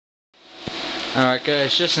Alright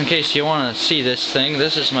guys, just in case you want to see this thing,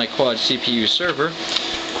 this is my quad CPU server.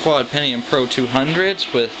 Quad Pentium Pro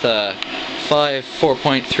 200s with 5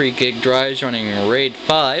 4.3 gig drives running RAID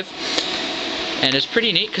 5. And it's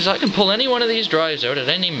pretty neat because I can pull any one of these drives out at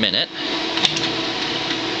any minute.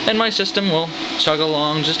 And my system will chug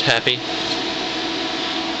along just happy.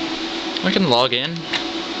 I can log in.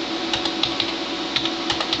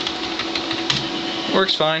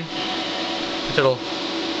 Works fine. If it'll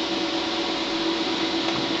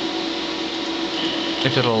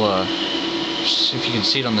see if you can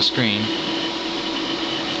see it on the screen.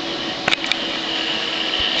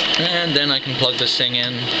 And then I can plug this thing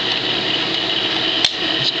in.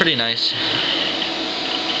 It's pretty nice.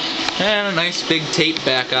 And a nice big tape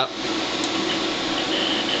backup.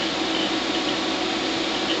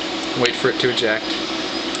 Wait for it to eject.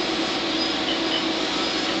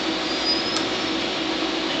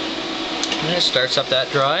 And it starts up that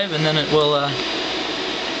drive, and then it will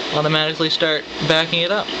automatically start backing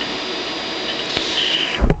it up.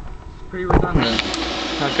 Pretty redundant.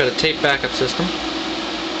 I've got a tape backup system.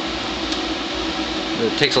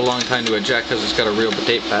 It takes a long time to eject because it's got to reel the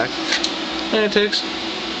tape back. And it takes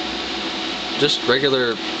just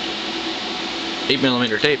regular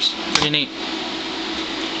 8mm tapes. Pretty neat.